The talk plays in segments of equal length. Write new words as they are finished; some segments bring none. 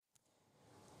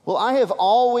Well, I have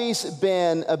always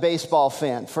been a baseball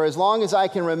fan for as long as I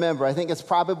can remember. I think it's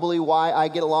probably why I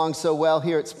get along so well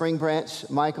here at Spring Branch.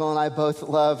 Michael and I both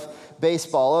love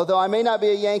baseball, although I may not be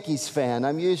a Yankees fan.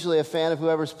 I'm usually a fan of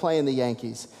whoever's playing the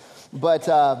Yankees. But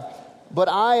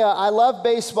I love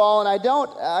baseball,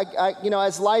 and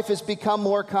as life has become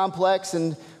more complex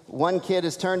and one kid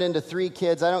has turned into 3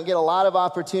 kids, I don't get a lot of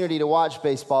opportunity to watch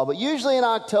baseball. But usually in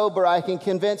October, I can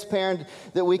convince parents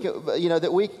that we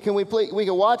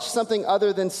can watch something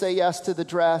other than say yes to the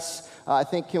dress. I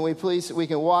think we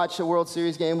can watch a World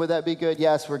Series game. Would that be good?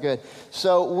 Yes, we're good.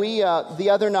 So the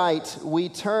other night we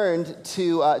turned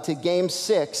to Game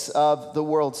 6 of the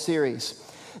World Series.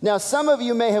 Now, some of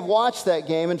you may have watched that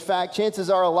game. In fact, chances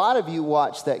are a lot of you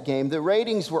watched that game. The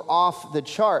ratings were off the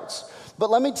charts. But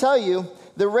let me tell you,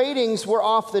 the ratings were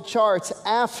off the charts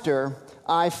after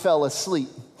I fell asleep.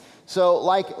 So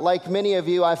like many of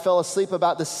you, I fell asleep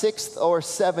about the 6th or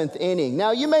 7th inning.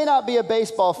 Now, you may not be a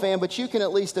baseball fan, but you can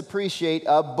at least appreciate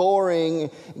a boring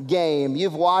game.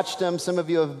 You've watched them. Some of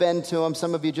you have been to them.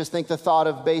 Some of you just think the thought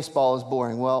of baseball is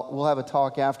boring. Well, we'll have a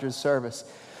talk after the service.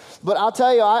 But I'll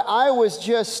tell you, I was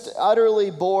just utterly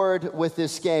bored with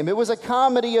this game. It was a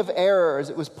comedy of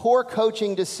errors. It was poor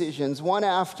coaching decisions, one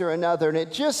after another. And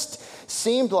it just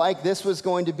seemed like this was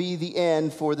going to be the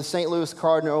end for the St. Louis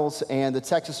Cardinals, and the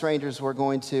Texas Rangers were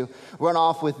going to run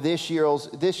off with this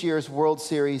year's World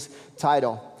Series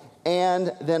title.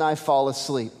 And then I fall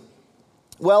asleep.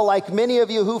 Well, like many of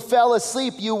you who fell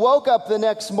asleep, you woke up the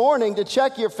next morning to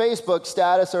check your Facebook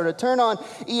status or to turn on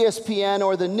ESPN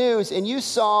or the news, and you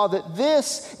saw that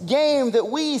this game that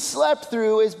we slept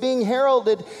through is being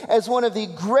heralded as one of the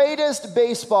greatest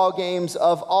baseball games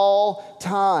of all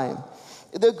time.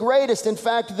 The greatest. In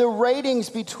fact, the ratings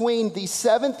between the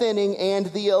 7th inning and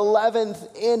the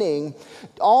 11th inning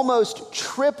almost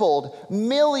tripled.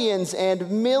 Millions and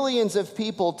millions of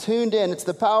people tuned in. It's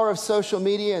the power of social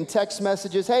media and text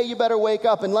messages. Hey, you better wake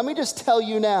up. And let me just tell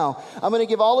you now, I'm going to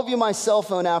give all of you my cell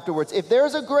phone afterwards. If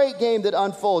there's a great game that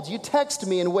unfolds, you text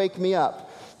me and wake me up.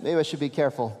 Maybe I should be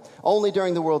careful. Only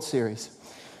during the World Series.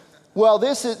 Well,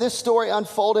 this story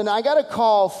unfolded, and I got a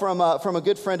call from a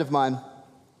good friend of mine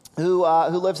who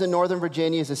lives in Northern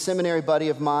Virginia. He's a seminary buddy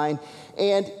of mine,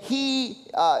 and he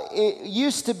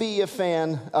used to be a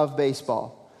fan of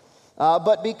baseball.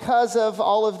 But because of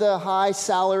all of the high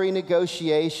salary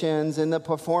negotiations and the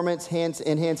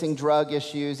performance-enhancing drug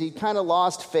issues, he kind of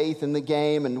lost faith in the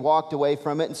game and walked away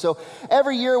from it. And so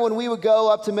every year when we would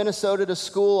go up to Minnesota to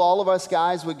school, all of us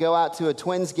guys would go out to a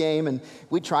Twins game, and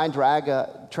we'd try and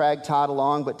drag Todd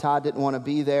along, but Todd didn't want to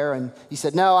be there. And he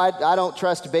said, no, I don't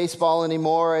trust baseball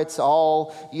anymore. It's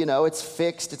all, it's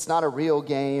fixed. It's not a real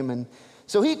game. And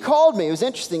so he called me. It was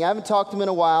interesting. I haven't talked to him in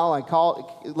a while.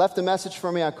 Left a message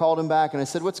for me. I called him back, and I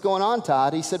said, what's going on,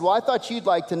 Todd? He said, well, I thought you'd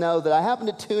like to know that I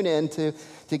happened to tune in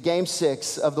to Game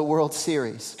 6 of the World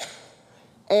Series.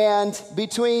 And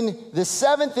between the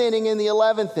 7th inning and the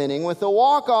 11th inning, with the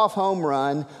walk-off home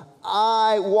run,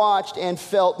 I watched and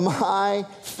felt my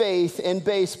faith in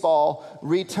baseball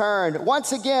return.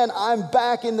 Once again, I'm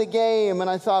back in the game, and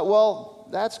I thought, well,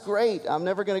 that's great. I'm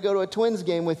never going to go to a Twins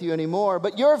game with you anymore.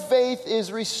 But your faith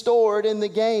is restored in the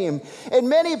game. And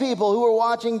many people who were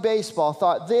watching baseball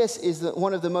thought this is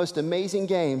one of the most amazing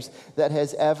games that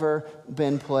has ever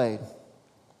been played.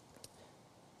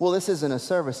 Well, this isn't a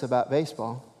service about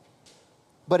baseball.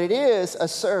 But it is a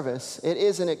service. It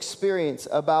is an experience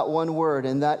about one word,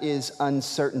 and that is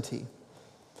uncertainty.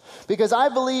 Because I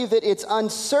believe that it's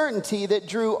uncertainty that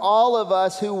drew all of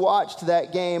us who watched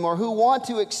that game or who want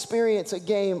to experience a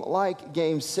game like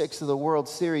Game 6 of the World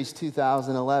Series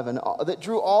 2011, that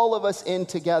drew all of us in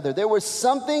together. There was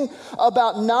something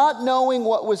about not knowing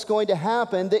what was going to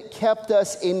happen that kept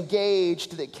us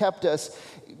engaged, that kept us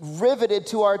riveted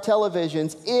to our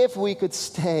televisions if we could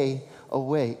stay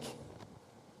awake.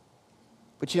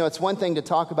 But it's one thing to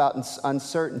talk about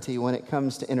uncertainty when it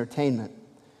comes to entertainment.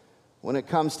 When it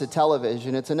comes to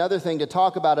television, it's another thing to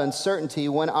talk about uncertainty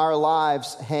when our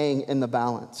lives hang in the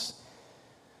balance,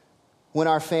 when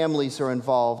our families are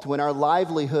involved, when our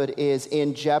livelihood is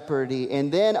in jeopardy.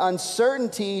 And then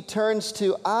uncertainty turns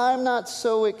to, I'm not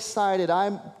so excited,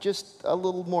 I'm just a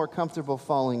little more comfortable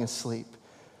falling asleep.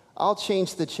 I'll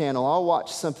change the channel, I'll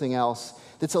watch something else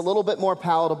that's a little bit more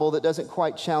palatable, that doesn't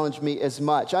quite challenge me as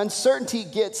much. Uncertainty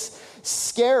gets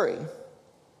scary.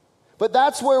 But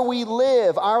that's where we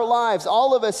live our lives.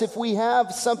 All of us, if we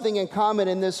have something in common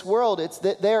in this world, it's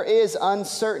that there is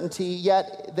uncertainty,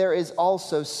 yet there is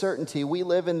also certainty. We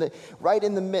live right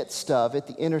in the midst of, at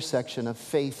the intersection of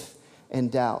faith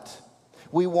and doubt.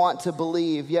 We want to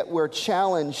believe, yet we're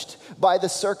challenged by the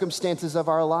circumstances of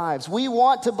our lives. We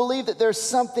want to believe that there's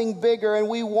something bigger, and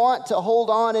we want to hold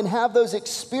on and have those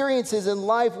experiences in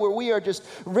life where we are just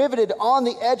riveted on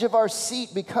the edge of our seat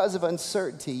because of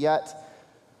uncertainty. Yet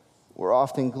we're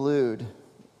often glued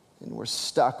and we're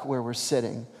stuck where we're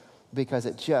sitting because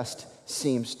it just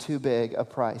seems too big a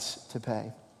price to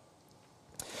pay.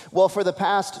 Well, for the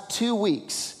past 2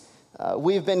 weeks,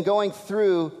 we've been going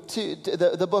through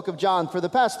the book of John. For the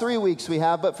past 3 weeks we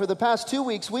have, but for the past 2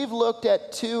 weeks we've looked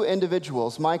at two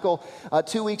individuals. Michael,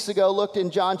 2 weeks ago, looked in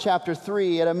John chapter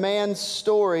 3 at a man's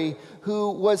story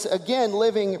who was again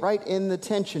living right in the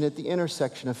tension at the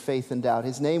intersection of faith and doubt.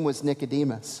 His name was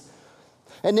Nicodemus.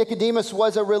 And Nicodemus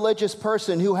was a religious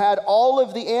person who had all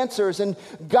of the answers, and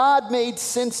God made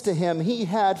sense to him. He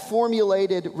had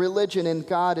formulated religion and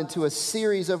God into a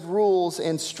series of rules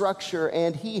and structure,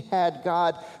 and he had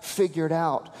God figured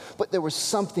out. But there was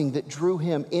something that drew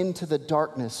him into the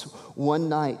darkness one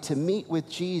night to meet with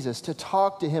Jesus, to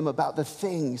talk to him about the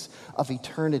things of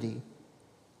eternity.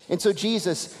 And so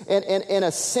Jesus, in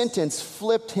a sentence,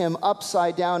 flipped him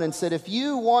upside down and said, if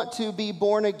you want to be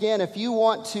born again, if you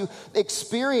want to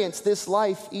experience this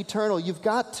life eternal, you've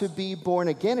got to be born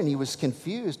again. And he was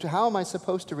confused. How am I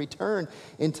supposed to return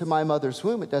into my mother's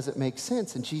womb? It doesn't make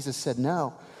sense. And Jesus said,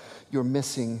 no, you're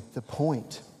missing the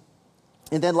point.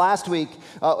 And then last week,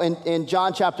 in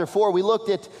John chapter 4, we looked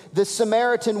at the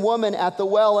Samaritan woman at the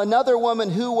well, another woman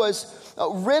who was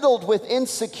riddled with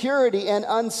insecurity and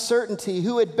uncertainty,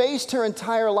 who had based her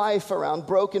entire life around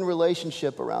broken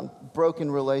relationship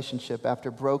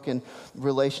after broken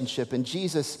relationship. And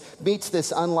Jesus meets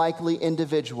this unlikely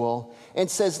individual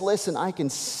and says, listen, I can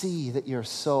see that your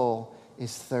soul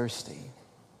is thirsty.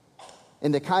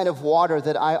 And the kind of water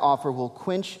that I offer will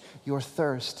quench your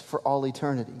thirst for all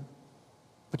eternity.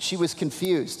 But she was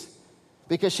confused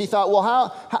because she thought, well,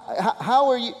 how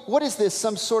are you, what is this,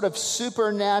 some sort of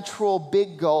supernatural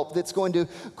big gulp that's going to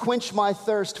quench my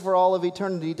thirst for all of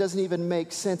eternity? It doesn't even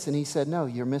make sense. And he said, no,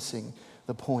 you're missing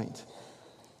the point.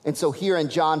 And so here in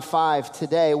John 5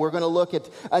 today, we're going to look at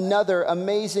another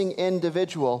amazing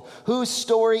individual whose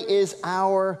story is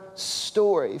our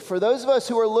story. For those of us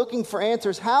who are looking for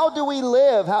answers, how do we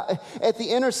live at the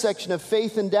intersection of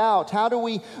faith and doubt? How do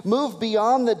we move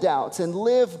beyond the doubts and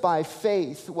live by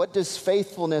faith? What does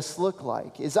faithfulness look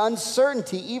like? Is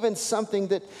uncertainty even something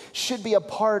that should be a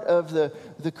part of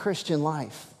the Christian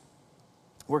life?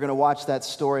 We're going to watch that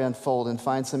story unfold and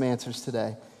find some answers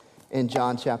today in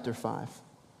John chapter 5.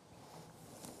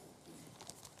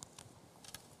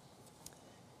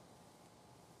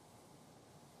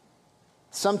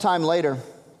 Sometime later,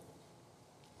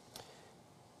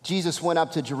 Jesus went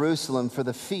up to Jerusalem for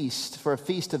a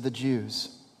feast of the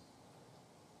Jews.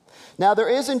 Now there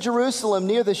is in Jerusalem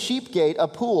near the sheep gate a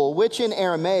pool, which in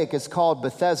Aramaic is called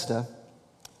Bethesda,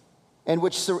 and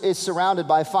which is surrounded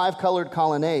by 5 colored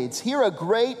colonnades. Here a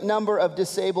great number of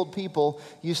disabled people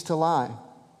used to lie: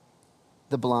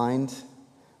 the blind,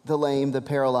 the lame, the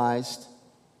paralyzed.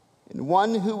 And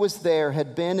one who was there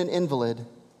had been an invalid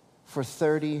for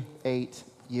 38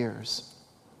 years.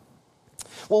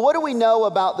 Well, what do we know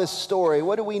about this story?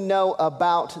 What do we know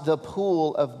about the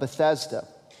pool of Bethesda?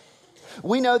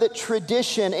 We know that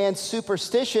tradition and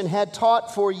superstition had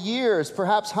taught for years,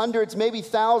 perhaps hundreds, maybe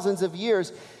thousands of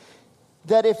years,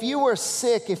 that if you were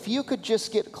sick, if you could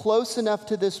just get close enough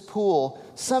to this pool,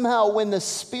 somehow when the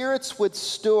spirits would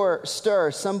stir,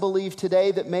 some believe today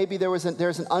that maybe there's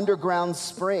an underground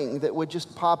spring that would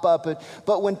just pop up.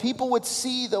 But when people would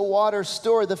see the water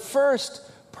stir, the first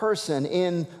person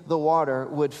in the water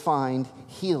would find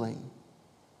healing.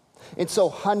 And so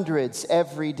hundreds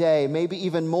every day, maybe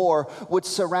even more, would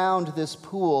surround this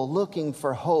pool looking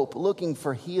for hope, looking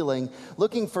for healing,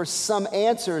 looking for some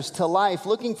answers to life,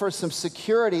 looking for some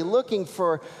security, looking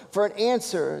for an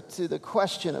answer to the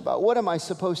question about what am I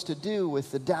supposed to do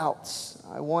with the doubts?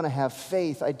 I want to have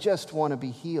faith. I just want to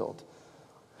be healed.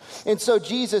 And so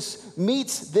Jesus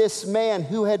meets this man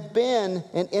who had been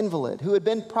an invalid, who had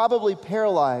been probably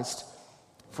paralyzed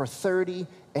for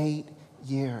 38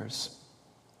 years.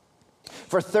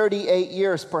 For 38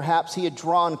 years, perhaps, he had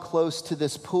drawn close to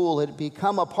this pool. It had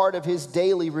become a part of his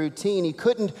daily routine. He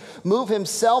couldn't move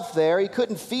himself there. He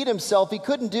couldn't feed himself. He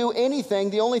couldn't do anything.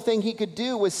 The only thing he could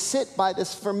do was sit by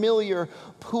this familiar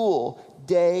pool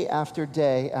day after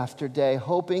day after day,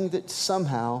 hoping that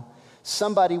somehow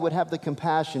somebody would have the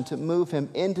compassion to move him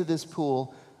into this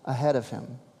pool ahead of him.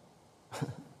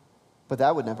 But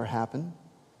that would never happen.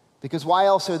 Because why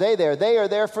else are they there? They are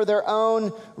there for their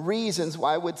own reasons.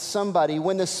 Why would somebody,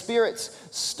 when the spirits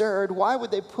stirred, why would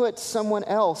they put someone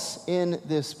else in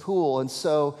this pool? And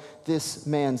so this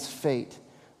man's fate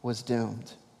was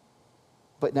doomed.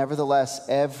 But nevertheless,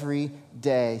 every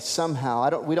day,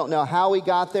 somehow, we don't know how he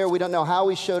got there, we don't know how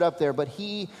he showed up there, but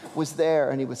he was there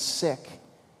and he was sick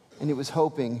and he was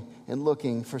hoping and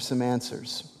looking for some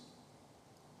answers.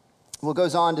 Well, it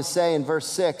goes on to say in verse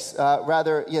 6,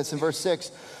 in verse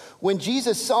 6, when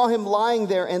Jesus saw him lying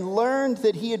there and learned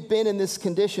that he had been in this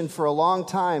condition for a long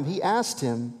time, he asked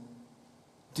him,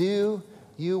 "Do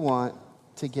you want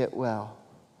to get well?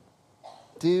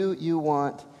 Do you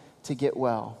want to get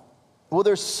well?" Well,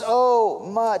 there's so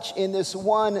much in this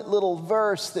one little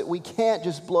verse that we can't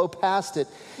just blow past it.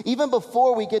 Even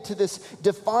before we get to this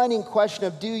defining question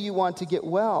of, do you want to get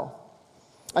well?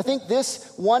 I think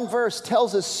this one verse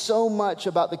tells us so much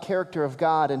about the character of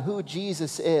God and who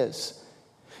Jesus is.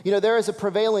 You know, there is a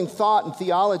prevailing thought in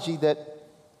theology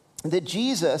that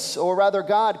Jesus, or rather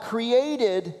God,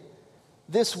 created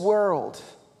this world.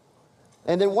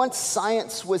 And then once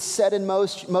science was set in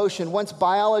motion, once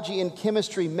biology and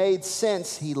chemistry made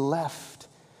sense, he left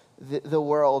the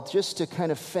world just to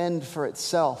kind of fend for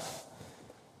itself.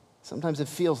 Sometimes it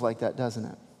feels like that, doesn't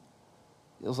it?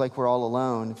 It feels like we're all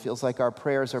alone. It feels like our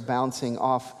prayers are bouncing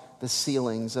off the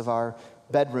ceilings of our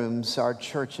bedrooms, our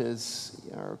churches,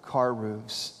 our car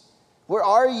roofs. Where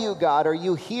are you, God? Are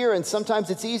you here? And sometimes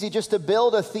it's easy just to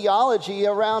build a theology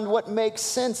around what makes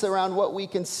sense, around what we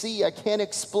can see. I can't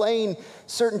explain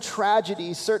certain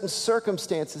tragedies, certain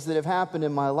circumstances that have happened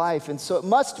in my life. And so it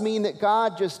must mean that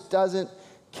God just doesn't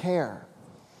care.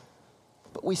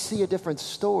 But we see a different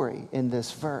story in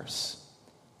this verse.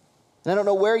 And I don't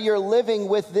know where you're living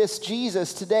with this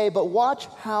Jesus today, but watch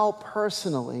how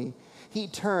personally he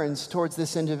turns towards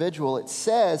this individual. It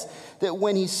says that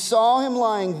when he saw him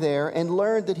lying there and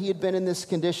learned that he had been in this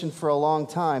condition for a long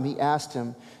time, he asked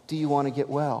him, "Do you want to get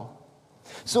well?"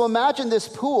 So imagine this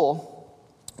pool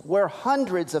where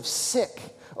hundreds of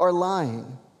sick are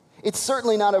lying. It's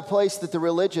certainly not a place that the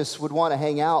religious would want to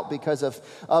hang out because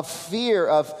of fear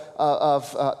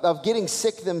of getting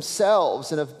sick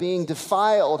themselves and of being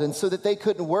defiled, and so that they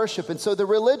couldn't worship. And so the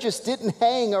religious didn't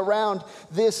hang around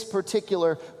this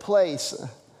particular place.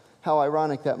 How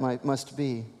ironic that must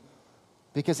be.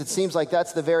 Because it seems like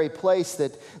that's the very place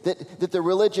that the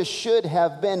religious should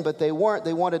have been, but they weren't.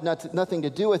 They wanted nothing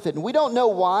to do with it. And we don't know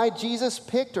why Jesus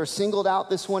picked or singled out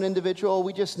this one individual.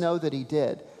 We just know that he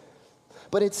did.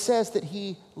 But it says that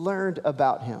he learned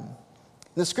about him.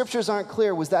 The scriptures aren't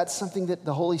clear. Was that something that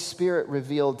the Holy Spirit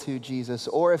revealed to Jesus,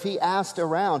 or if he asked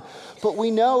around? But we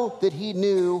know that he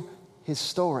knew his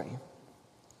story.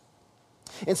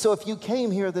 And so if you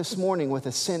came here this morning with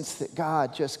a sense that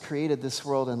God just created this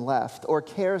world and left, or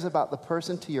cares about the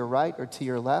person to your right or to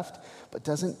your left, but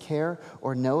doesn't care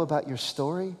or know about your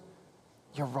story,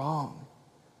 you're wrong.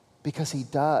 Because he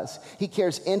does. He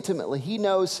cares intimately. He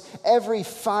knows every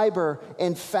fiber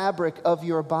and fabric of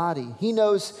your body. He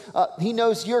knows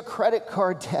your credit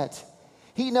card debt.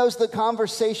 He knows the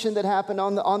conversation that happened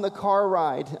on the car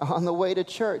ride on the way to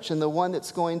church and the one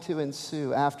that's going to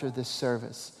ensue after this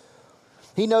service.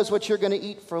 He knows what you're going to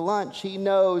eat for lunch. He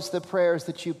knows the prayers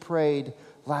that you prayed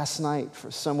last night for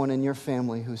someone in your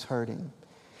family who's hurting.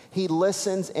 He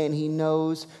listens and he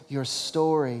knows your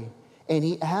story. And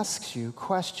he asks you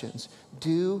questions.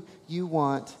 Do you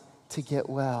want to get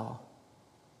well?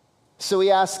 So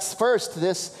he asks first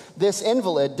this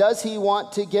invalid, does he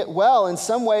want to get well? In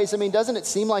some ways, doesn't it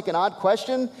seem like an odd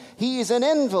question? He's an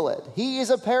invalid. He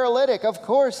is a paralytic. Of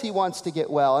course he wants to get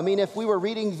well. If we were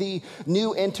reading the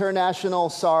New International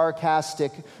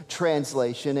Sarcastic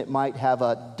Translation, it might have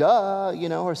a duh,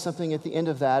 or something at the end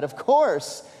of that. Of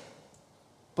course.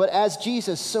 But as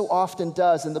Jesus so often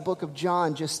does in the book of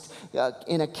John, just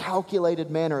in a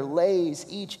calculated manner, lays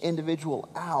each individual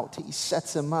out. He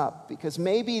sets them up because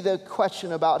maybe the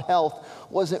question about health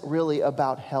wasn't really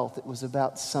about health. It was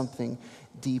about something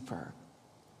deeper.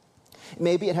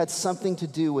 Maybe it had something to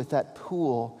do with that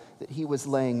pool that he was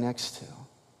laying next to.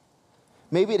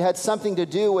 Maybe it had something to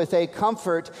do with a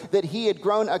comfort that he had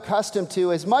grown accustomed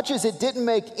to. As much as it didn't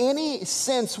make any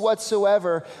sense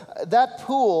whatsoever, that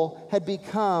pool had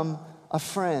become a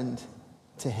friend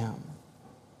to him.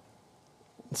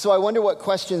 So I wonder what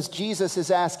questions Jesus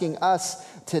is asking us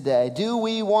today. Do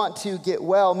we want to get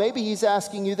well? Maybe he's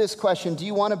asking you this question. Do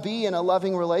you want to be in a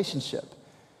loving relationship?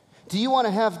 Do you want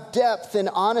to have depth and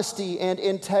honesty and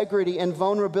integrity and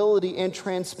vulnerability and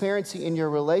transparency in your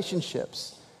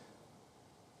relationships?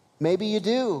 Maybe you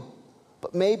do,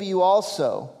 but maybe you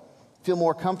also feel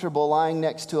more comfortable lying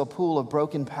next to a pool of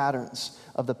broken patterns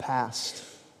of the past.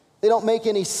 They don't make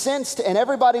any sense, and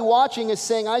everybody watching is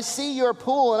saying, I see your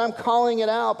pool and I'm calling it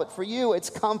out, but for you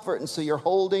it's comfort, and so you're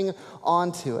holding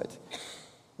on to it.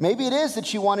 Maybe it is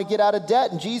that you want to get out of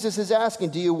debt, and Jesus is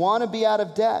asking, do you want to be out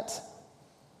of debt?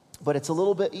 But it's a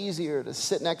little bit easier to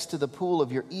sit next to the pool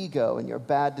of your ego and your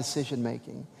bad decision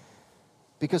making.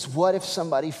 Because what if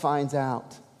somebody finds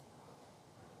out?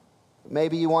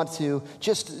 Maybe you want to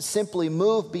just simply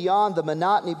move beyond the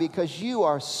monotony because you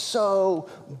are so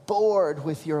bored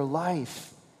with your life.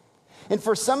 And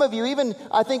for some of you, even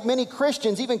I think many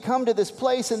Christians even come to this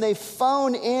place and they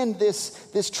phone in this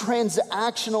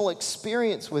transactional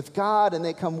experience with God, and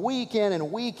they come week in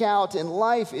and week out, and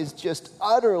life is just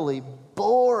utterly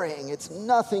boring. It's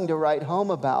nothing to write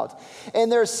home about.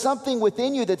 And there's something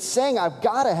within you that's saying, I've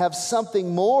got to have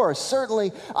something more.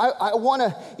 Certainly, I want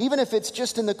to, even if it's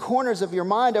just in the corners of your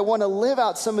mind, I want to live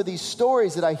out some of these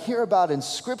stories that I hear about in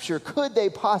Scripture. Could they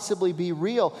possibly be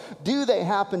real? Do they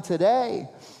happen today?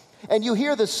 And you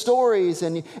hear the stories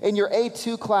in your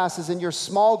A2 classes, in your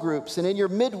small groups, and in your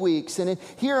midweeks, and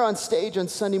here on stage on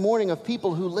Sunday morning of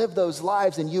people who live those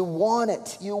lives, and you want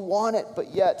it,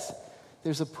 but yet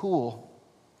there's a pool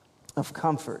of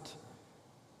comfort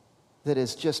that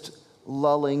is just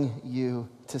lulling you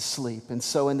to sleep. And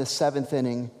so in the seventh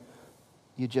inning,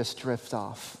 you just drift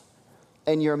off.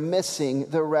 And you're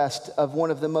missing the rest of one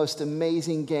of the most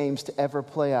amazing games to ever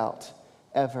play out,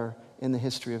 ever in the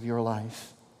history of your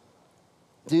life.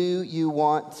 Do you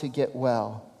want to get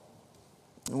well?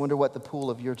 I wonder what the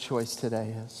pool of your choice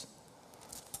today is.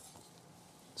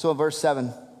 So in verse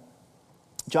 7,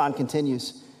 John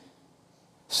continues,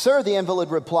 Sir, the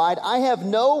invalid replied, I have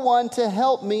no one to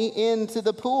help me into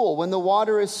the pool when the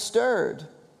water is stirred.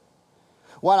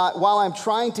 While I'm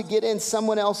trying to get in,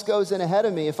 someone else goes in ahead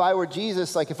of me. If I were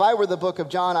Jesus, like if I were the book of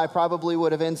John, I probably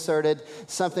would have inserted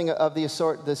something of the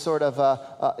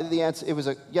answer. It was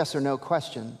a yes or no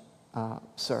question.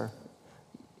 Sir,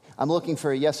 I'm looking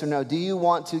for a yes or no. Do you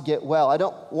want to get well? I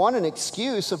don't want an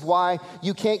excuse of why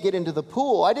you can't get into the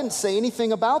pool. I didn't say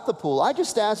anything about the pool. I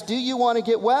just asked, do you want to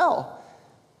get well?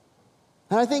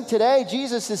 And I think today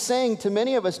Jesus is saying to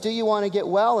many of us, do you want to get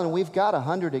well? And we've got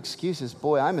 100 excuses.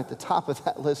 Boy, I'm at the top of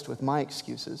that list with my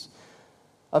excuses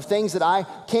of things that I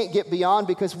can't get beyond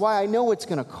because why? I know it's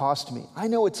going to cost me. I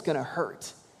know it's going to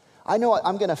hurt. I know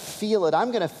I'm going to feel it.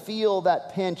 I'm going to feel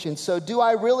that pinch. And so do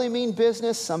I really mean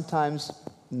business? Sometimes,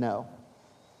 no.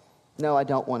 No, I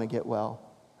don't want to get well.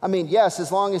 I mean, yes,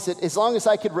 as long as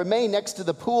I could remain next to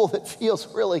the pool that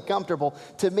feels really comfortable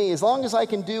to me, as long as I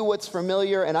can do what's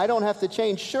familiar and I don't have to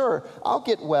change, sure, I'll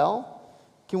get well.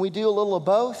 Can we do a little of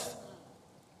both?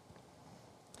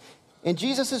 And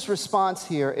Jesus' response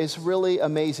here is really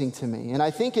amazing to me. And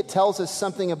I think it tells us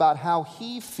something about how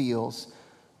he feels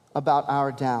about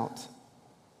our doubt.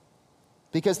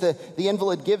 Because the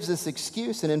invalid gives this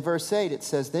excuse, and in verse 8 it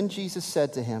says, Then Jesus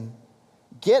said to him,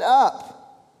 Get up,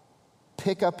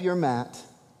 pick up your mat,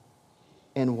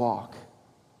 and walk.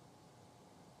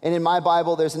 And in my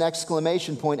Bible, there's an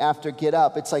exclamation point after get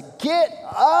up. It's like, get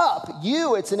up,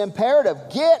 you. It's an imperative.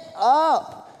 Get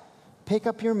up, pick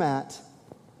up your mat,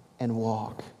 and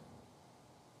walk.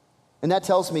 And that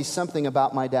tells me something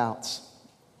about my doubts.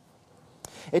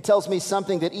 It tells me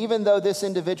something that even though this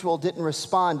individual didn't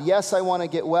respond, yes, I want to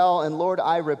get well, and Lord,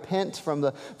 I repent from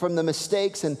the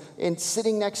mistakes and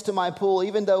sitting next to my pool,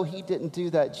 even though he didn't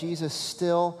do that, Jesus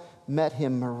still met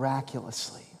him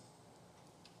miraculously.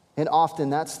 And often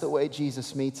that's the way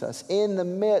Jesus meets us. In the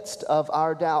midst of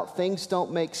our doubt, things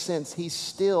don't make sense. He's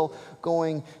still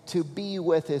going to be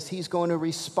with us. He's going to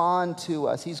respond to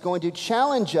us. He's going to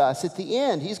challenge us at the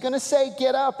end. He's going to say,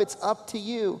 get up, it's up to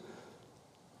you.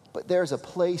 But there's a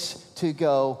place to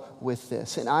go with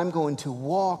this. And I'm going to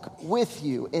walk with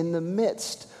you in the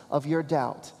midst of your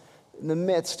doubt, in the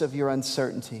midst of your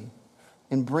uncertainty,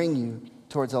 and bring you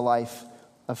towards a life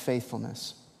of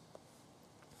faithfulness.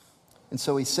 And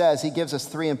so he gives us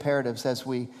three imperatives as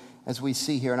we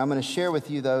see here. And I'm going to share with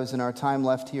you those in our time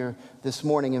left here this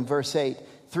morning in verse 8.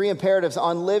 Three imperatives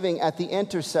on living at the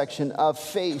intersection of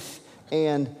faith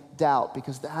and doubt,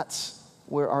 because that's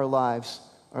where our lives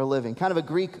are living. Kind of a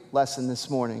Greek lesson this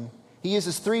morning. He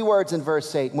uses three words in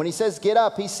verse 8. When he says get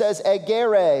up, he says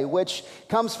egere, which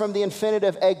comes from the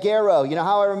infinitive egero. You know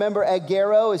how I remember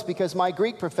egero is because my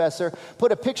Greek professor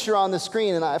put a picture on the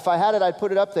screen, and if I had it, I'd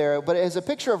put it up there. But it has a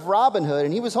picture of Robin Hood,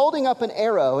 and he was holding up an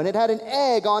arrow, and it had an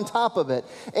egg on top of it.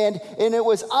 And it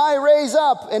was, I raise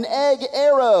up, an egg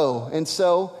arrow. And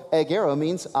so egero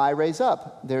means I raise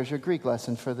up. There's your Greek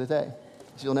lesson for the day.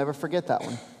 So you'll never forget that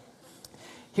one.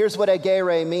 Here's what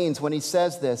egere means when he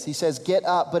says this. He says, get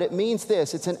up, but it means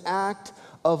this. It's an act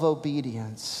of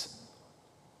obedience.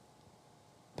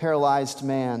 paralyzed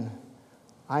man,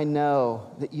 I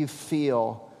know that you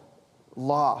feel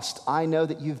lost. I know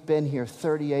that you've been here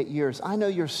 38 years. I know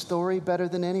your story better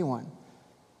than anyone.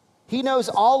 He knows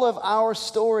all of our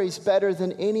stories better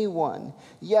than anyone,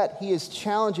 yet he is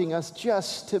challenging us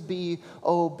just to be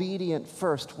obedient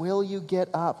first. Will you get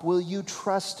up? Will you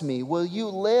trust me? Will you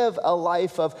live a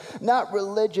life of not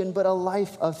religion, but a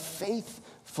life of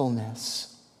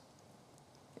faithfulness?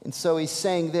 And so he's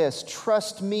saying this,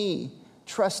 trust me,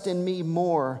 trust in me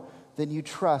more than you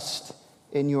trust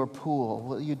in your pool.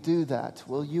 Will you do that?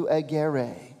 Will you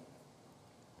agere?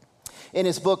 In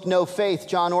his book, No Faith,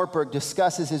 John Ortberg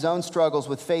discusses his own struggles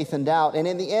with faith and doubt. And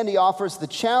in the end, he offers the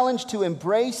challenge to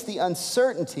embrace the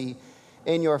uncertainty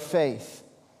in your faith.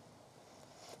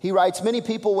 He writes, many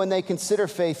people, when they consider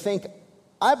faith, think,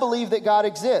 I believe that God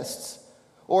exists,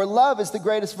 or love is the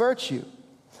greatest virtue.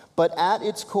 But at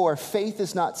its core, faith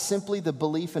is not simply the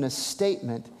belief in a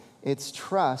statement. It's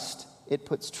trust. It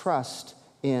puts trust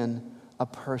in a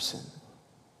person.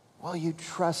 Will you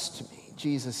trust me?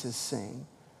 Jesus is saying.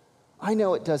 I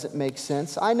know it doesn't make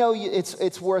sense. I know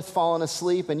it's worth falling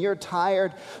asleep and you're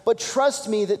tired, but trust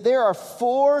me that there are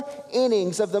 4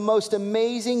 innings of the most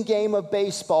amazing game of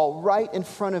baseball right in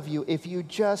front of you if you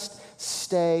just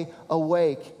stay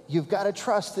awake. You've got to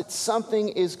trust that something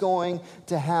is going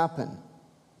to happen.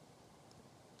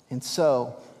 And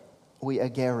so we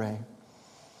agere.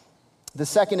 The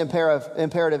second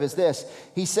imperative is this.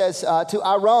 He says to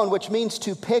aron, which means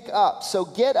to pick up. So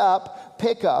get up,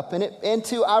 pick up. And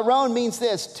to aron means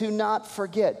this, to not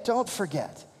forget. Don't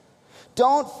forget.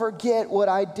 Don't forget what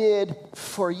I did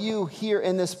for you here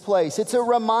in this place. It's a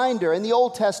reminder. In the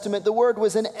Old Testament, the word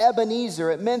was an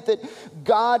Ebenezer. It meant that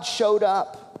God showed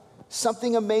up.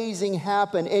 Something amazing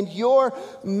happened. And your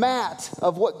mat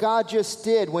of what God just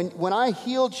did, when I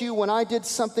healed you, when I did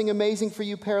something amazing for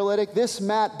you, paralytic, this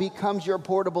mat becomes your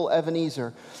portable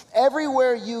Ebenezer.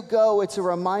 Everywhere you go, it's a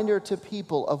reminder to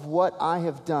people of what I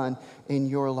have done in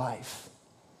your life.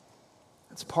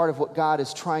 That's part of what God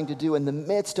is trying to do in the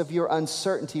midst of your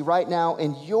uncertainty right now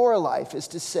in your life, is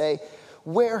to say,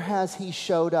 where has he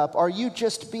showed up? Are you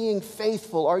just being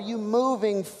faithful? Are you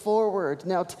moving forward?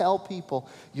 Now tell people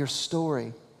your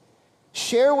story.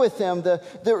 Share with them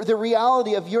the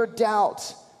reality of your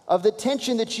doubt, of the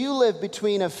tension that you live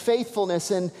between of faithfulness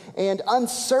and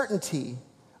uncertainty,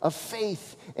 of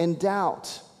faith and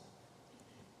doubt.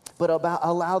 But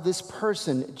allow this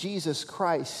person, Jesus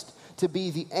Christ, to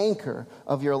be the anchor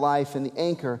of your life and the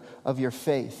anchor of your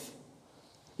faith.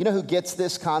 You know who gets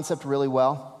this concept really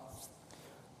well?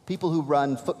 People who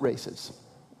run foot races.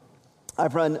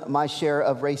 I've run my share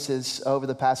of races over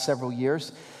the past several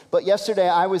years. But yesterday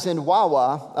I was in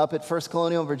Wawa up at First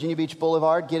Colonial Virginia Beach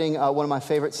Boulevard getting one of my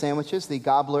favorite sandwiches, the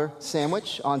Gobbler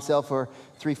sandwich, on sale for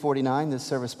 $3.49. This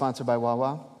service sponsored by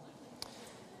Wawa.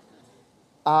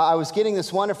 I was getting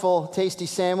this wonderful, tasty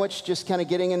sandwich, just kind of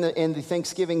getting in the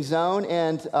Thanksgiving zone,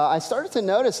 and I started to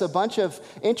notice a bunch of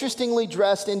interestingly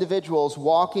dressed individuals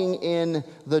walking in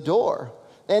the door.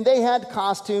 And they had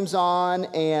costumes on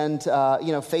and,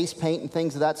 face paint and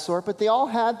things of that sort, but they all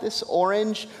had this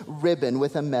orange ribbon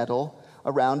with a medal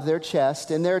around their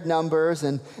chest and their numbers,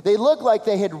 and they looked like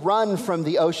they had run from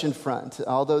the ocean front,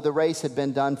 although the race had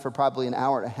been done for probably an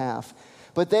hour and a half.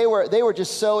 But they were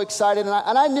just so excited,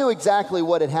 and I knew exactly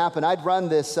what had happened. I'd run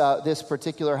this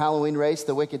particular Halloween race,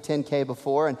 the Wicked 10K,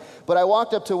 before, but I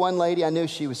walked up to one lady. I knew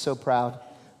she was so proud.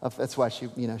 That's why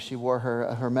she wore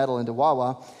her medal into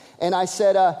Wawa. And I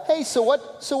said, hey, so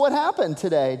what happened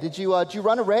today? Did you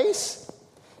run a race?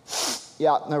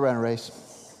 Yeah, I ran a race.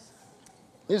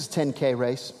 It was a 10K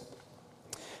race.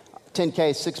 10K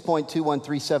is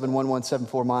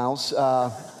 6.21371174 miles.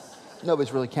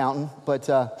 Nobody's really counting. But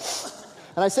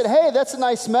and I said, hey, that's a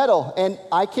nice medal. And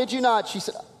I kid you not, she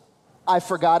said, I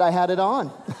forgot I had it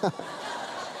on.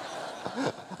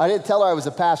 I didn't tell her I was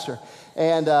a pastor.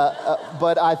 And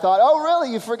but I thought, oh,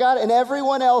 really? You forgot it? And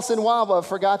everyone else in Wawa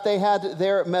forgot they had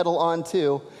their medal on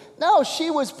too. No,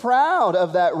 she was proud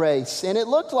of that race. And it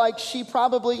looked like she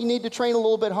probably needed to train a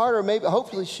little bit harder. Maybe,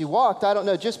 hopefully she walked. I don't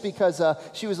know, just because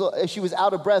she was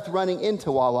out of breath running into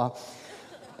Wawa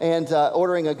and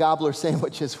ordering a Gobbler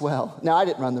sandwich as well. Now, I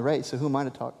didn't run the race, so who am I to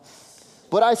talk?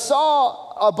 But I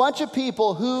saw a bunch of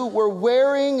people who were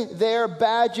wearing their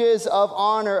badges of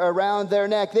honor around their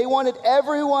neck. They wanted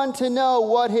everyone to know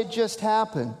what had just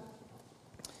happened.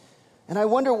 And I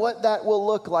wonder what that will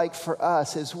look like for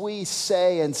us as we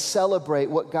say and celebrate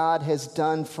what God has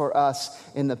done for us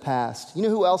in the past. You know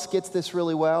who else gets this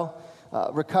really well?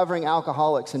 Recovering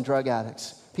alcoholics and drug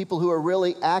addicts. people who are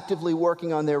really actively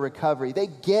working on their recovery, they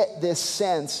get this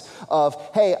sense of,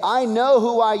 hey, I know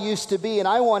who I used to be, and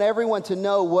I want everyone to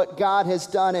know what God has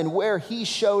done and where he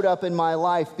showed up in my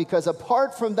life, because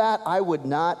apart from that, I would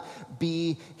not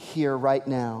be here right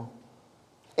now.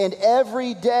 And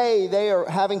every day they are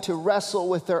having to wrestle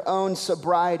with their own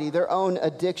sobriety, their own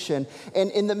addiction. And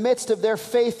in the midst of their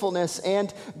faithfulness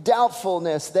and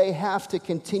doubtfulness, they have to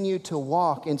continue to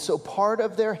walk. And so part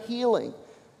of their healing,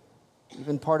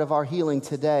 even part of our healing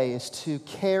today, is to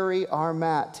carry our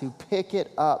mat, to pick it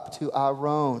up to our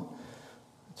own.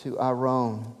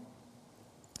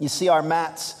 You see, our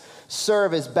mats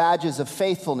serve as badges of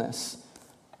faithfulness,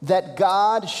 that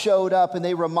God showed up, and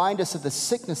they remind us of the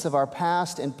sickness of our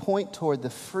past and point toward the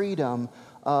freedom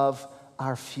of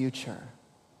our future.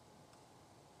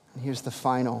 And here's the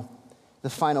final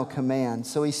command.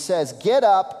 So he says, get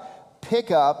up, pick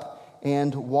up,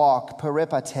 and walk,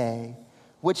 peripate,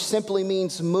 which simply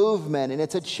means movement, and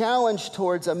it's a challenge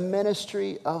towards a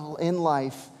ministry in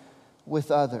life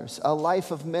with others, a life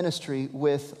of ministry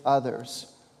with others.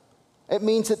 It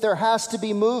means that there has to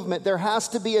be movement. There has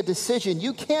to be a decision.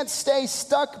 You can't stay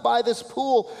stuck by this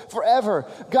pool forever.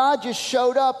 God just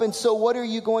showed up, and so what are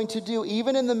you going to do,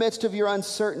 even in the midst of your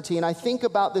uncertainty? And I think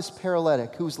about this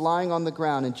paralytic who's lying on the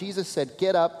ground, and Jesus said,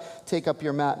 get up, take up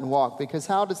your mat, and walk. Because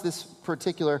how does this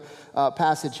particular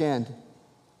passage end?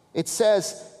 It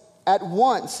says, at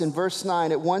once, in verse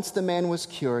 9, at once the man was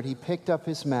cured. He picked up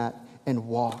his mat and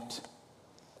walked.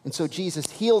 And so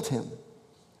Jesus healed him.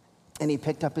 And he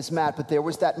picked up his mat, but there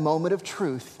was that moment of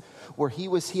truth where he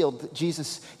was healed.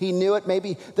 Jesus, he knew it.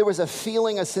 Maybe there was a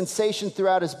feeling, a sensation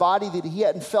throughout his body that he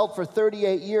hadn't felt for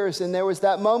 38 years. And there was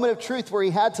that moment of truth where he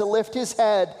had to lift his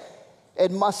head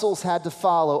and muscles had to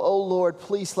follow. Oh Lord,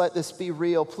 please let this be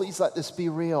real. Please let this be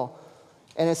real.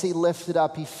 And as he lifted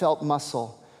up, he felt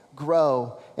muscle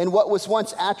grow. And what was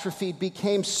once atrophied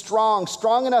became strong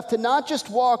enough to not just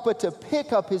walk, but to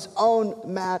pick up his own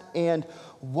mat and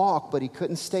walk. But he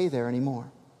couldn't stay there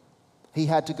anymore. He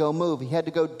had to go move. He had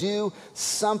to go do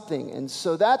something. And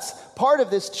so that's part of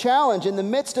this challenge. In the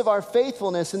midst of our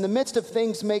faithfulness, in the midst of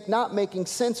things not making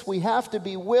sense, we have to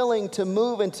be willing to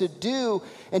move and to do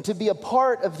and to be a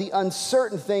part of the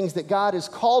uncertain things that God has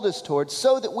called us towards,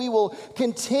 so that we will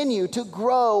continue to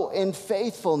grow in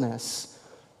faithfulness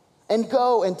and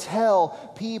go and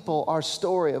tell people our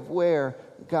story of where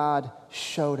God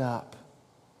showed up.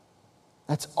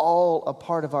 That's all a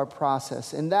part of our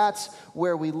process. And that's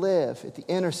where we live, at the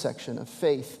intersection of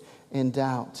faith and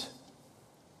doubt.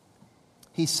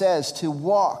 He says to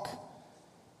walk.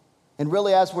 And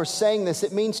really, as we're saying this,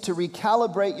 it means to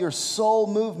recalibrate your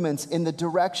soul movements in the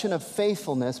direction of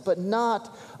faithfulness, but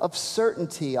not of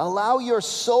certainty. Allow your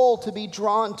soul to be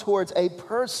drawn towards a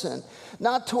person,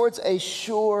 not towards a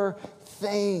sure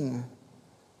thing,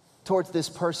 towards this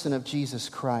person of Jesus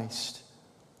Christ.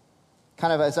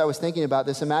 Kind of as I was thinking about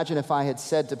this, imagine if I had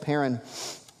said to Perrin,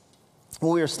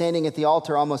 when we were standing at the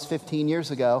altar almost 15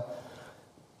 years ago,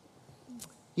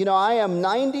 you know, I am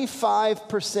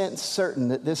 95% certain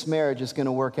that this marriage is going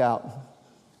to work out.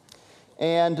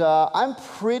 And I'm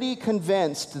pretty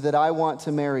convinced that I want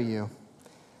to marry you.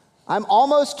 I'm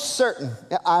almost certain.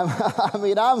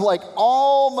 I'm like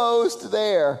almost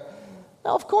there.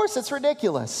 Now, of course, it's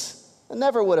ridiculous. I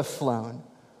never would have flown.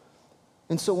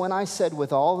 And so when I said,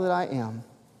 with all that I am,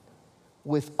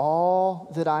 with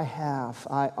all that I have,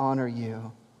 I honor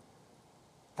you,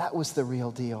 that was the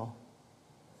real deal.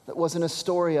 That wasn't a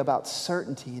story about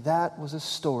certainty. That was a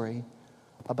story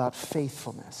about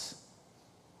faithfulness.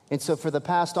 And so for the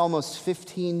past almost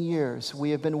 15 years,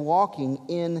 we have been walking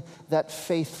in that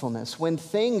faithfulness. When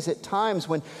things at times,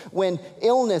 when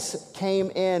illness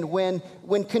came in, when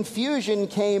confusion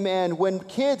came in, when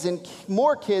kids and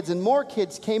more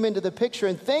kids came into the picture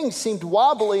and things seemed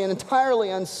wobbly and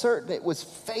entirely uncertain, it was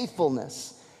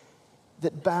faithfulness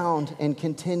that bound and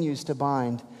continues to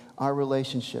bind our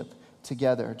relationship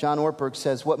together. John Ortberg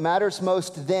says, what matters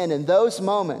most then in those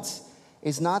moments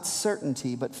is not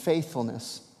certainty, but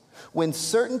faithfulness. When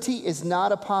certainty is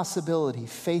not a possibility,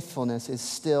 faithfulness is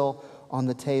still on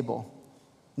the table.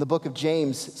 The book of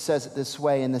James says it this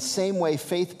way: in the same way,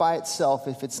 faith by itself,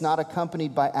 if it's not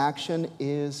accompanied by action,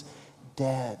 is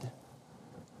dead.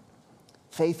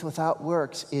 Faith without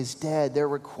works is dead. It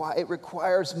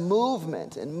requires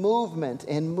movement and movement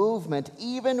and movement,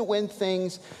 even when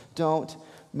things don't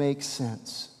make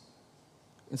sense.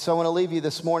 And so I want to leave you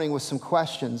this morning with some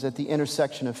questions at the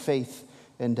intersection of faith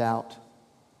and doubt.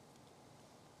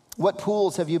 What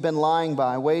pools have you been lying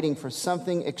by, waiting for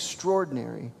something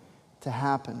extraordinary to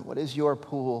happen? What is your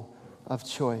pool of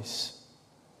choice?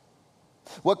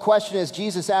 What question is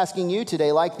Jesus asking you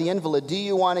today, like the invalid? Do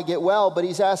you want to get well? But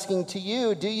he's asking to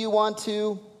you, do you want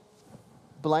to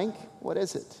blank? What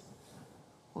is it?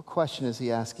 What question is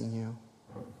he asking you?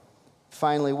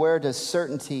 Finally, where does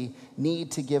certainty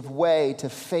need to give way to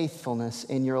faithfulness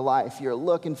in your life? You're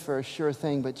looking for a sure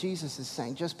thing, but Jesus is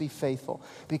saying, just be faithful,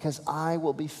 because I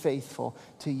will be faithful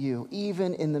to you.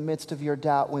 Even in the midst of your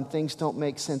doubt, when things don't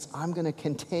make sense, I'm going to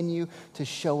continue to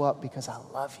show up because I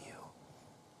love you.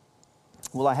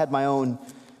 Well, I had my own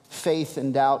faith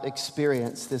and doubt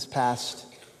experience this past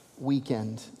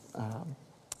weekend.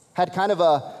 Had kind of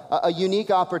a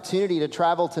unique opportunity to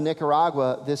travel to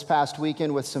Nicaragua this past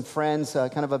weekend with some friends,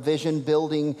 kind of a vision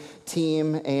building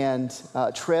team and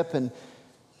trip, and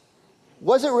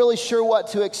wasn't really sure what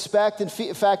to expect. In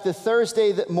fact, the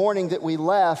Thursday morning that we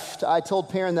left, I told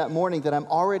Perrin that morning that I'm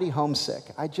already homesick.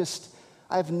 I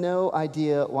have no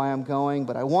idea why I'm going,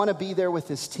 but I want to be there with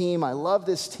this team. I love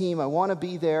this team. I want to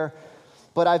be there.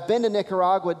 But I've been to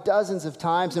Nicaragua dozens of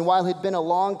times, and while it had been a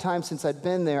long time since I'd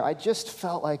been there, I just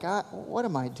felt like, what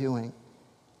am I doing?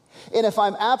 And if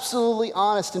I'm absolutely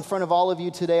honest in front of all of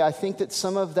you today, I think that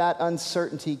some of that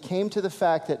uncertainty came to the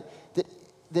fact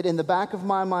that in the back of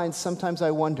my mind, sometimes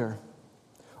I wonder,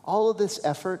 all of this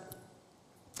effort,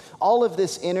 all of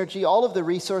this energy, all of the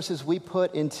resources we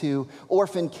put into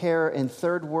orphan care in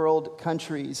third world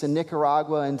countries, in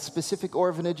Nicaragua, and specific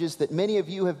orphanages that many of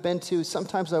you have been to,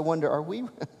 sometimes I wonder, are we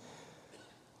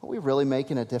really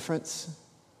making a difference?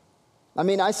 I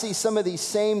mean, I see some of these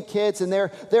same kids, and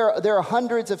there are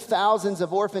hundreds of thousands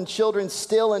of orphan children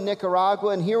still in Nicaragua,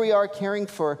 and here we are caring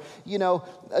for,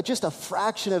 just a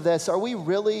fraction of this. Are we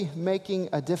really making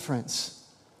a difference?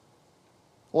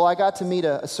 Well, I got to meet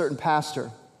a certain pastor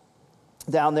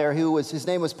down there his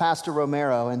name was Pastor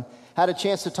Romero, and had a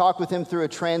chance to talk with him through a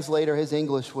translator. His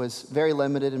English was very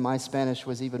limited, and my Spanish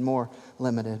was even more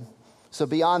limited. So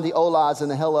beyond the holas and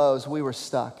the hellos, we were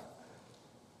stuck.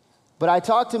 But I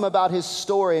talked to him about his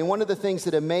story, and one of the things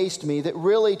that amazed me, that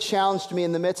really challenged me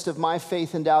in the midst of my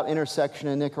faith and doubt intersection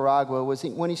in Nicaragua, was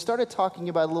when he started talking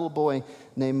about a little boy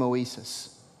named Moises.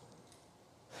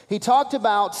 He talked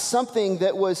about something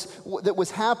that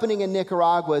was happening in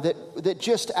Nicaragua that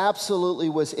just absolutely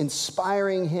was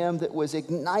inspiring him, that was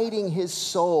igniting his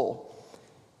soul.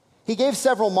 He gave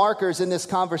several markers in this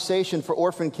conversation for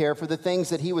orphan care, for the things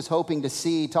that he was hoping to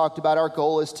see. He talked about our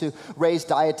goal is to raise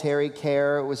dietary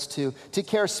care. It was to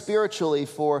care spiritually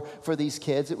for these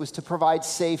kids. It was to provide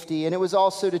safety. And it was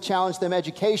also to challenge them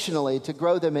educationally, to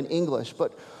grow them in English.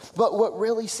 But what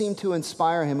really seemed to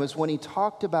inspire him was when he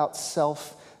talked about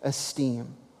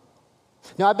self-esteem.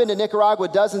 Now, I've been to Nicaragua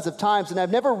dozens of times, and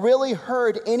I've never really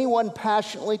heard anyone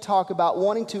passionately talk about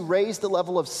wanting to raise the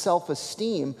level of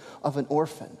self-esteem of an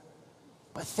orphan.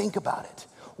 But think about it.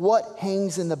 What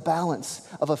hangs in the balance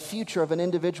of a future of an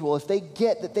individual if they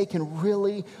get that they can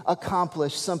really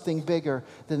accomplish something bigger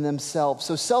than themselves?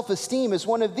 So self-esteem is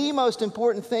one of the most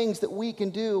important things that we can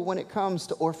do when it comes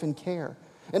to orphan care.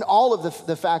 And all of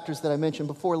the factors that I mentioned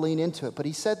before lean into it. But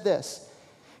he said this.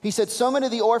 He said, so many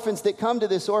of the orphans that come to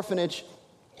this orphanage,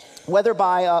 whether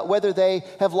they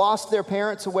have lost their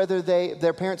parents or whether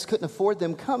their parents couldn't afford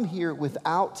them, come here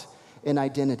without an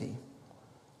identity.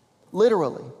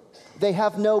 Literally, they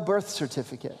have no birth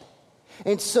certificate.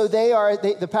 And so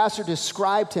the pastor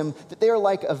described him that they are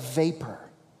like a vapor,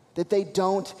 that they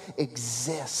don't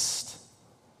exist.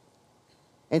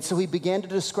 And so he began to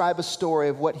describe a story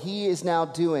of what he is now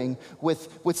doing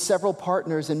with several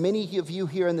partners, and many of you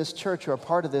here in this church are a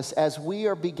part of this, as we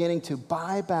are beginning to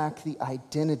buy back the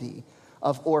identity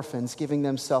of orphans, giving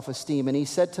them self-esteem. And he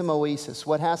said to Moises,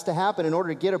 what has to happen in order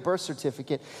to get a birth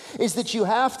certificate is that you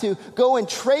have to go and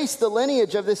trace the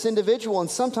lineage of this individual, and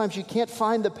sometimes you can't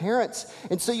find the parents.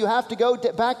 And so you have to go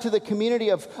back to the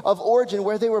community of origin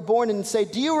where they were born and say,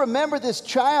 do you remember this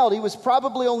child? He was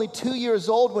probably only 2 years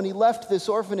old when he left this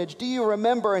orphanage. Do you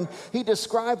remember? And he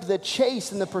described the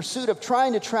chase and the pursuit of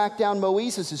trying to track down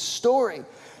Moises' story.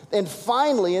 And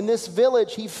finally, in this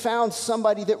village, he found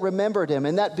somebody that remembered him.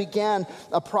 And that began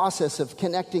a process of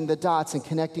connecting the dots.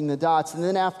 And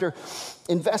then after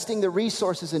investing the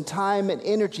resources and time and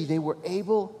energy, they were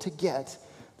able to get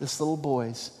this little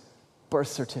boy's birth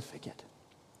certificate.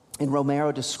 And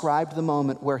Romero described the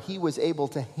moment where he was able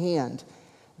to hand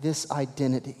this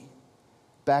identity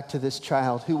back to this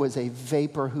child who was a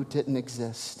vapor who didn't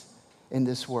exist in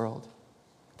this world.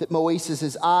 That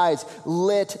Moises' eyes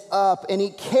lit up, and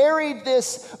he carried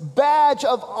this badge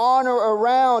of honor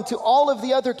around to all of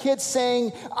the other kids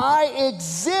saying, I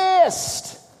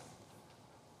exist.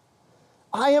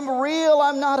 I am real.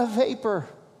 I'm not a vapor.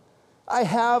 I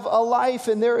have a life,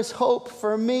 and there is hope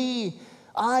for me.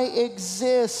 I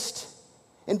exist.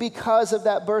 And because of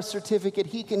that birth certificate,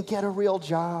 he can get a real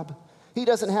job. He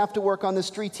doesn't have to work on the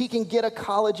streets. He can get a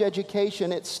college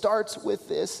education. It starts with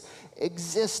this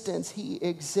existence. He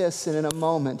exists. And in a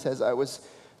moment, as I was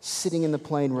sitting in the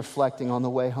plane reflecting on the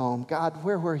way home, God,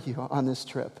 where were you on this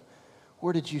trip?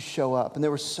 Where did you show up? And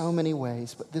there were so many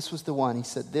ways, but this was the one. He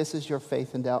said, this is your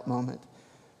faith and doubt moment.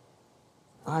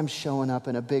 I'm showing up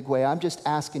in a big way. I'm just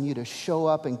asking you to show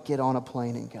up and get on a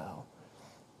plane and go.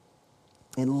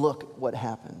 And look what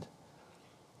happened.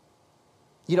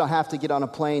 You don't have to get on a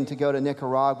plane to go to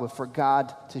Nicaragua for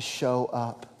God to show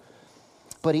up.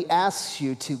 But he asks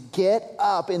you to get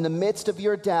up in the midst of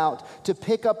your doubt, to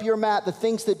pick up your mat, the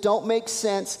things that don't make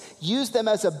sense, use them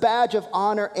as a badge of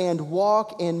honor, and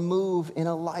walk and move in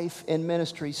a life and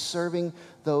ministry serving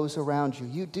those around you.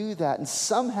 You do that, and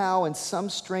somehow, in some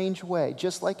strange way,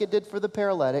 just like it did for the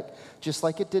paralytic, just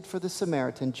like it did for the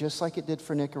Samaritan, just like it did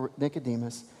for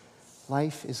Nicodemus,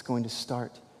 life is going to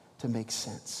start to make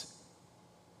sense.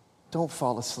 Don't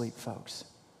fall asleep, folks.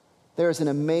 There is an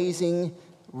amazing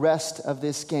rest of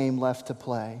this game left to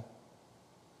play.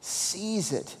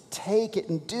 Seize it, take it,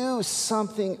 and do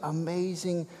something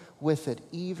amazing with it,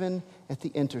 even at the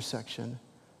intersection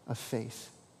of faith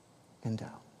and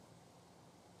doubt.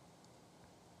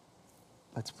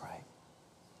 Let's pray.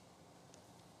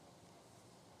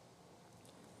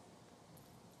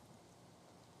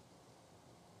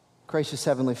 Gracious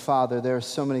Heavenly Father, there are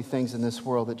so many things in this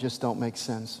world that just don't make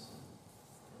sense.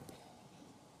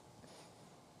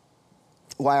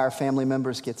 Why our family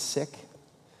members get sick,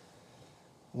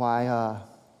 why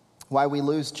we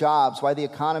lose jobs, why the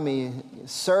economy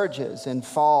surges and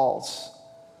falls.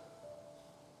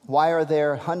 Why are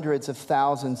there hundreds of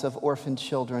thousands of orphan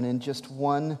children in just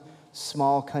one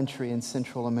small country in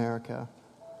Central America?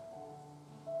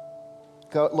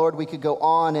 Lord, we could go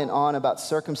on and on about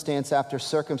circumstance after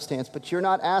circumstance, but you're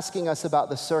not asking us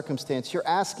about the circumstance. You're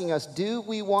asking us, do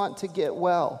we want to get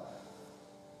well?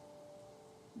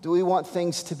 Do we want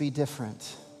things to be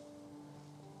different?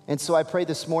 And so I pray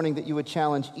this morning that you would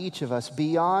challenge each of us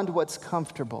beyond what's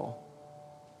comfortable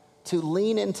to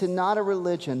lean into not a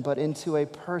religion, but into a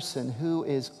person who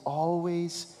is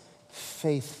always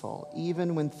faithful,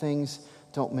 even when things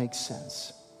don't make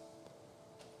sense.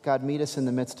 God, meet us in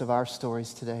the midst of our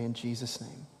stories today in Jesus'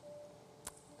 name.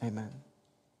 Amen.